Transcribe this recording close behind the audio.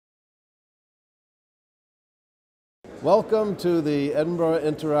Welcome to the Edinburgh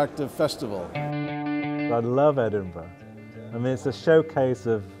Interactive Festival. I love Edinburgh. I mean, it's a showcase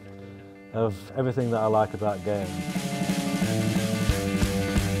of everything that I like about games. I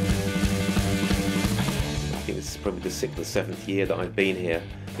think this is probably the 6th or 7th year that I've been here.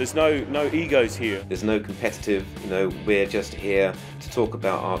 There's no egos here. There's no competitive, we're just here to talk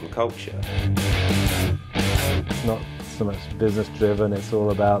about art and culture. It's not so much business driven, it's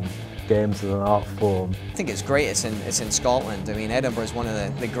all about games as an art form. I think it's great it's in Scotland. I mean, Edinburgh is one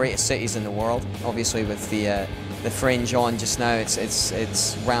of the greatest cities in the world. Obviously with the Fringe on just now,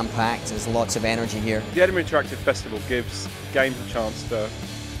 it's ram-packed, there's lots of energy here. The Edinburgh Interactive Festival gives games a chance to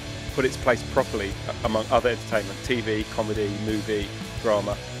put its place properly among other entertainment, TV, comedy, movie,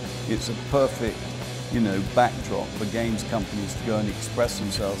 drama. It's a perfect, backdrop for games companies to go and express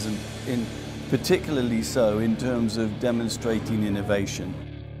themselves, and particularly so in terms of demonstrating innovation.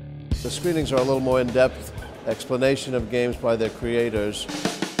 The screenings are a little more in-depth explanation of games by their creators.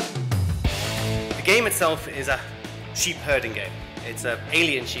 The game itself is a sheep herding game. It's an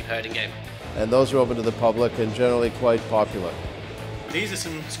alien sheep herding game. And those are open to the public and generally quite popular. These are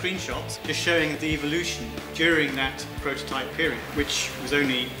some screenshots just showing the evolution during that prototype period, which was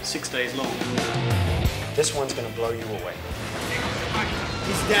only 6 days long. This one's going to blow you away.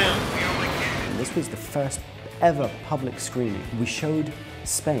 He's down. This was the first ever public screening. We showed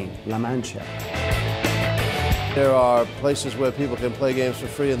Spain, La Mancha. There are places where people can play games for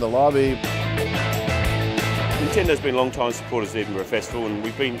free in the lobby. Nintendo's been long-time supporters of the Edinburgh Festival, and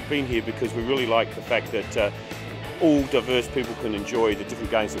we've been here because we really like the fact that all diverse people can enjoy the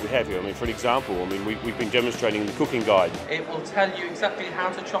different games that we have here. I mean, for an example, we've been demonstrating the cooking guide. It will tell you exactly how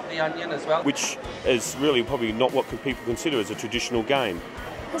to chop the onion as well. Which is really probably not what people consider as a traditional game.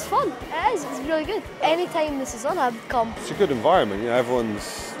 It's fun, it is, it's really good. Anytime this is on, I'd come. It's a good environment,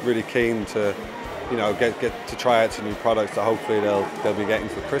 everyone's really keen to, get to try out some new products that hopefully they'll be getting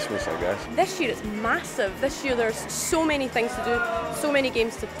for Christmas, I guess. This year it's massive. This year there's so many things to do, so many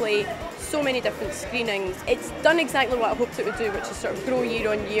games to play, so many different screenings. It's done exactly what I hoped it would do, which is sort of grow year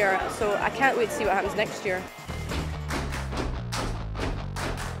on year, so I can't wait to see what happens next year.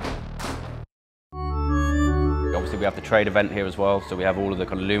 Obviously we have the trade event here as well, so we have all of the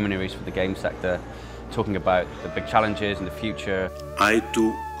kind of luminaries for the game sector talking about the big challenges and the future. I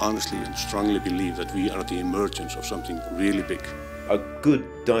do honestly and strongly believe that we are at the emergence of something really big. A good,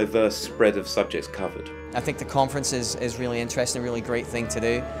 diverse spread of subjects covered. I think the conference is really interesting, a really great thing to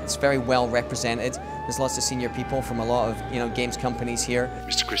do. It's very well represented. There's lots of senior people from a lot of games companies here.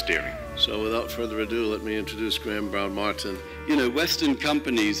 Mr. Chris Deering. So without further ado, let me introduce Graham Brown-Martin. Western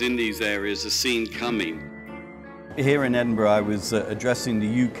companies in these areas are seen coming. Here in Edinburgh, I was addressing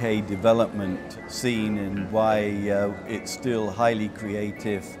the UK development scene and why it's still highly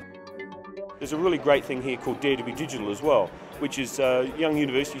creative. There's a really great thing here called Dare to be Digital as well, which is young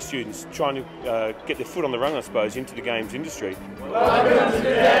university students trying to get their foot on the rung, I suppose, into the games industry. Welcome to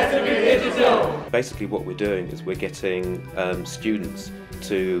Dare to be Digital! Basically what we're doing is we're getting students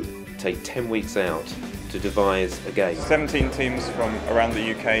to take 10 weeks out to devise a game. 17 teams from around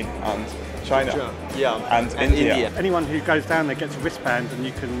the UK and China and India. Anyone who goes down there gets a wristband, and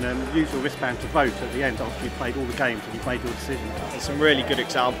you can use your wristband to vote at the end after you've played all the games and you've made your decision. There's some really good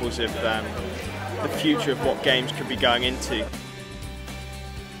examples of the future of what games could be going into.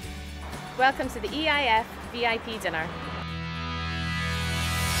 Welcome to the EIF VIP dinner.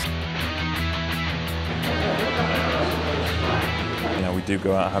 We do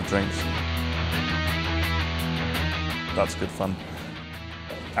go out and have drinks. That's good fun.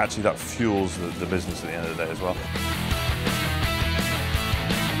 Actually, that fuels the business at the end of the day as well.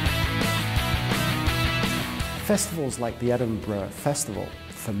 Festivals like the Edinburgh Festival,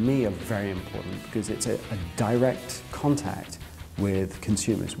 for me, are very important because it's a direct contact with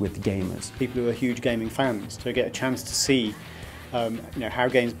consumers, with gamers. People who are huge gaming fans, to get a chance to see how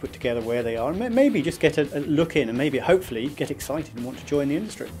games are put together, where they are, and maybe just get a look in and maybe, hopefully, get excited and want to join the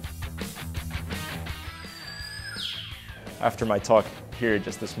industry. After my talk here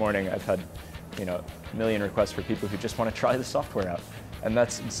just this morning, I've had a million requests for people who just want to try the software out, and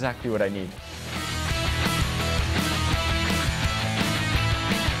that's exactly what I need.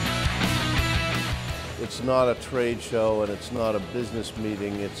 It's not a trade show and it's not a business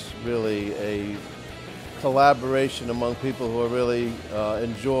meeting, it's really a collaboration among people who really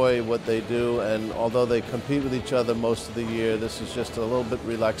enjoy what they do, and although they compete with each other most of the year, this is just a little bit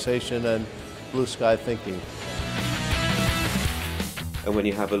relaxation and blue sky thinking. And when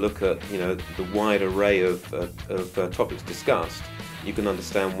you have a look at the wide array of topics discussed, you can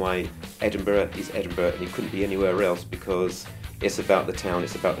understand why Edinburgh is Edinburgh and it couldn't be anywhere else, because It's about the town,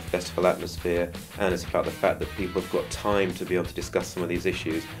 it's about the festival atmosphere, and it's about the fact that people have got time to be able to discuss some of these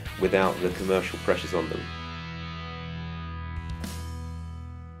issues without the commercial pressures on them.